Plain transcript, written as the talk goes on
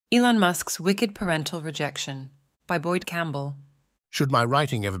Elon Musk's Wicked Parental Rejection by Boyd Campbell. Should my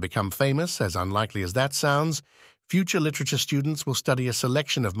writing ever become famous, as unlikely as that sounds, future literature students will study a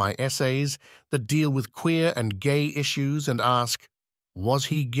selection of my essays that deal with queer and gay issues and ask, was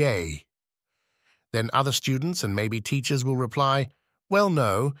he gay? Then other students and maybe teachers will reply, well,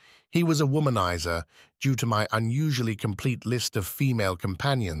 no, he was a womanizer due to my unusually complete list of female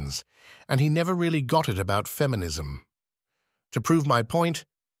companions, and he never really got it about feminism. To prove my point,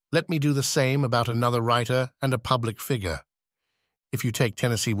 let me do the same about another writer and a public figure. If you take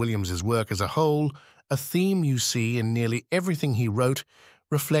Tennessee Williams's work as a whole, a theme you see in nearly everything he wrote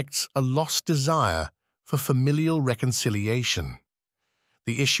reflects a lost desire for familial reconciliation.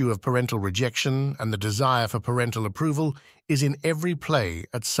 The issue of parental rejection and the desire for parental approval is in every play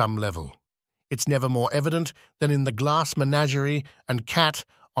at some level. It's never more evident than in The Glass Menagerie and Cat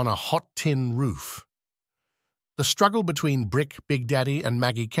on a Hot Tin Roof. The struggle between Brick, Big Daddy, and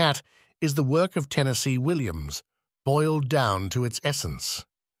Maggie Cat is the work of Tennessee Williams, boiled down to its essence.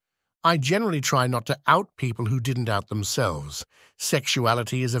 I generally try not to out people who didn't out themselves.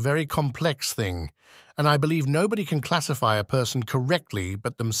 Sexuality is a very complex thing, and I believe nobody can classify a person correctly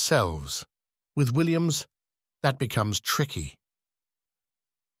but themselves. With Williams, that becomes tricky.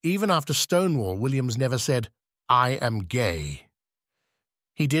 Even after Stonewall, Williams never said, "I am gay."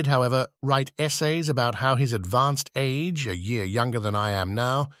 He did, however, write essays about how his advanced age, a year younger than I am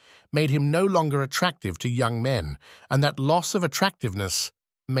now, made him no longer attractive to young men, and that loss of attractiveness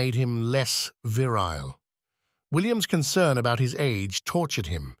made him less virile. Williams' concern about his age tortured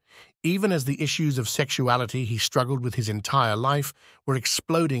him, even as the issues of sexuality he struggled with his entire life were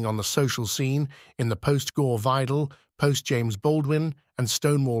exploding on the social scene in the post-Gore Vidal, post-James Baldwin, and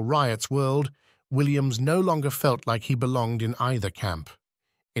Stonewall riots world. Williams no longer felt like he belonged in either camp.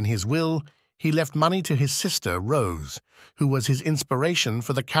 In his will, he left money to his sister, Rose, who was his inspiration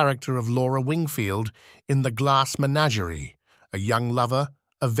for the character of Laura Wingfield in The Glass Menagerie, a young lover,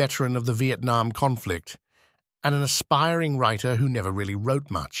 a veteran of the Vietnam conflict, and an aspiring writer who never really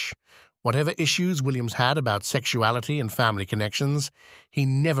wrote much. Whatever issues Williams had about sexuality and family connections, he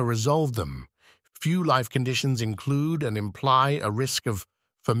never resolved them. Few life conditions include and imply a risk of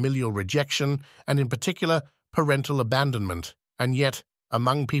familial rejection, and in particular, parental abandonment, and yet,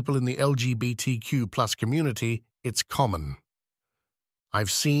 among people in the LGBTQ+ community, it's common.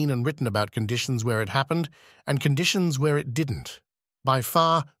 I've seen and written about conditions where it happened and conditions where it didn't. By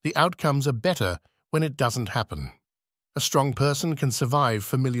far, the outcomes are better when it doesn't happen. A strong person can survive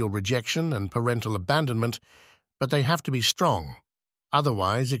familial rejection and parental abandonment, but they have to be strong.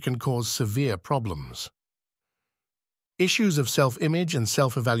 Otherwise, it can cause severe problems. Issues of self-image and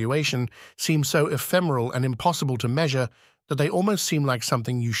self-evaluation seem so ephemeral and impossible to measure that they almost seem like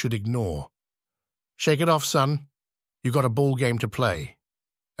something you should ignore. Shake it off, son. You got a ball game to play.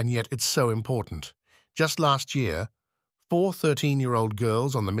 And yet it's so important. Just last year, 4 13-year-old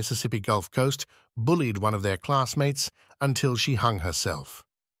girls on the Mississippi Gulf Coast bullied one of their classmates until she hung herself.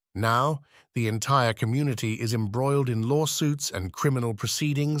 Now, the entire community is embroiled in lawsuits and criminal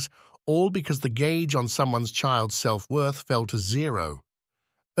proceedings, all because the gauge on someone's child's self-worth fell to 0.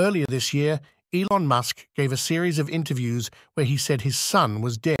 Earlier this year, Elon Musk gave a series of interviews where he said his son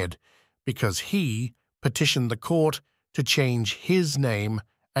was dead because he petitioned the court to change his name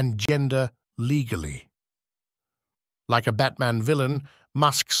and gender legally. Like a Batman villain,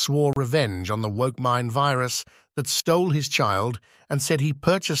 Musk swore revenge on the woke mind virus that stole his child and said he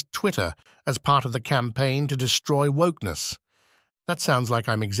purchased Twitter as part of the campaign to destroy wokeness. That sounds like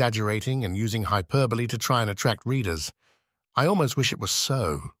I'm exaggerating and using hyperbole to try and attract readers. I almost wish it was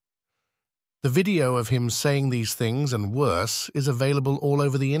so. The video of him saying these things and worse is available all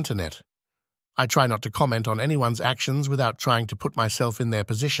over the internet. I try not to comment on anyone's actions without trying to put myself in their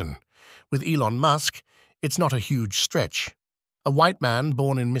position. With Elon Musk, it's not a huge stretch. A white man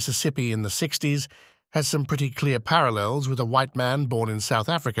born in Mississippi in the 60s has some pretty clear parallels with a white man born in South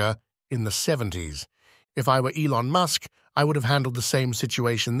Africa in the 70s. If I were Elon Musk, I would have handled the same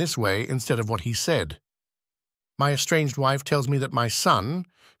situation this way instead of what he said. My estranged wife tells me that my son,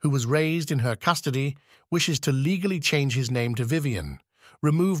 who was raised in her custody, wishes to legally change his name to Vivian,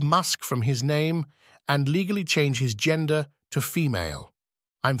 remove Musk from his name, and legally change his gender to female.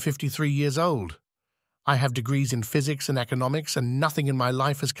 I'm 53 years old. I have degrees in physics and economics, and nothing in my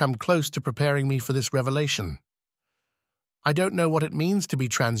life has come close to preparing me for this revelation. I don't know what it means to be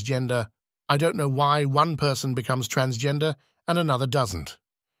transgender. I don't know why one person becomes transgender and another doesn't.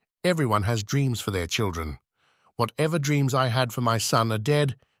 Everyone has dreams for their children. Whatever dreams I had for my son are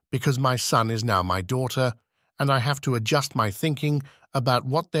dead because my son is now my daughter, and I have to adjust my thinking about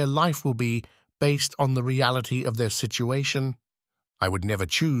what their life will be based on the reality of their situation. I would never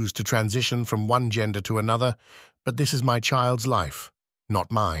choose to transition from one gender to another, but this is my child's life,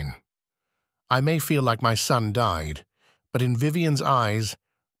 not mine. I may feel like my son died, but in Vivian's eyes,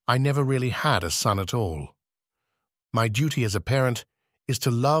 I never really had a son at all. My duty as a parent is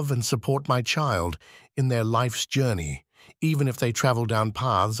to love and support my child in their life's journey, even if they travel down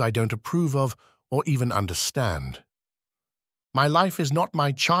paths I don't approve of or even understand. My life is not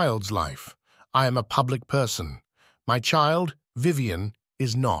my child's life. I am a public person. My child, Vivian,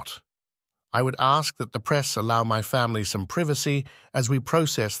 is not. I would ask that the press allow my family some privacy as we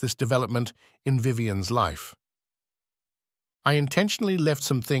process this development in Vivian's life. I intentionally left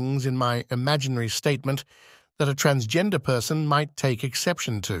some things in my imaginary statement that a transgender person might take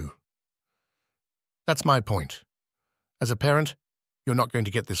exception to. That's my point. As a parent, you're not going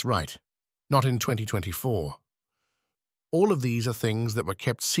to get this right. Not in 2024. All of these are things that were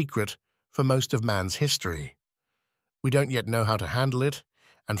kept secret for most of man's history. We don't yet know how to handle it,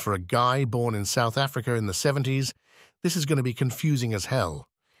 and for a guy born in South Africa in the 70s, this is going to be confusing as hell.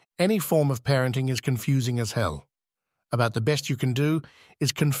 Any form of parenting is confusing as hell. About the best you can do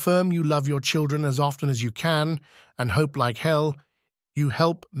is confirm you love your children as often as you can and hope like hell you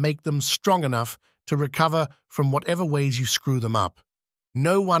help make them strong enough to recover from whatever ways you screw them up.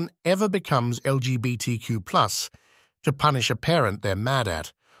 No one ever becomes LGBTQ+ to punish a parent they're mad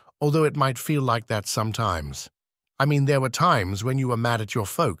at, although it might feel like that sometimes. I mean, there were times when you were mad at your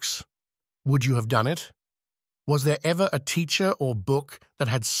folks. Would you have done it? Was there ever a teacher or book that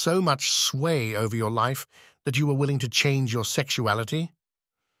had so much sway over your life that you were willing to change your sexuality?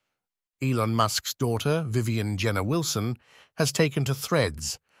 Elon Musk's daughter, Vivian Jenner Wilson, has taken to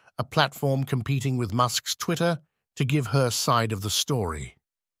Threads, a platform competing with Musk's Twitter, to give her side of the story.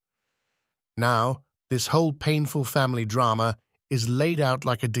 Now, this whole painful family drama is laid out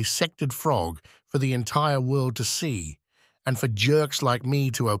like a dissected frog for the entire world to see and for jerks like me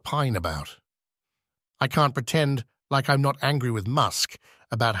to opine about. I can't pretend like I'm not angry with Musk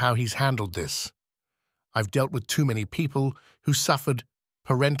about how he's handled this. I've dealt with too many people who suffered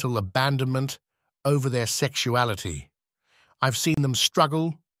parental abandonment over their sexuality. I've seen them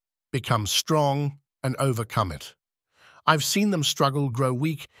struggle, become strong, and overcome it. I've seen them struggle, grow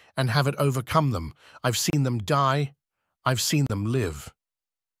weak, and have it overcome them. I've seen them die. I've seen them live.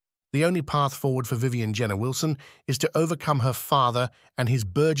 The only path forward for Vivian Jenner Wilson is to overcome her father and his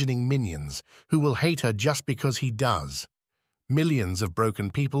burgeoning minions, who will hate her just because he does. Millions of broken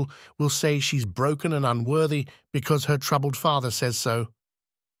people will say she's broken and unworthy because her troubled father says so.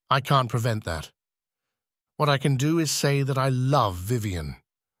 I can't prevent that. What I can do is say that I love Vivian.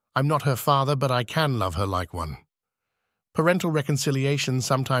 I'm not her father, but I can love her like one. Parental reconciliation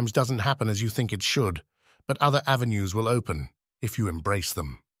sometimes doesn't happen as you think it should, but other avenues will open if you embrace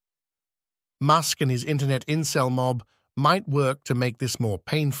them. Musk and his internet incel mob might work to make this more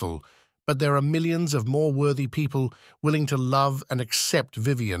painful, but there are millions of more worthy people willing to love and accept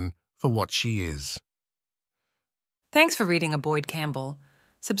Vivian for what she is. Thanks for reading A Boyd Campbell.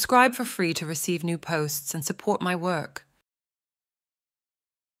 Subscribe for free to receive new posts and support my work.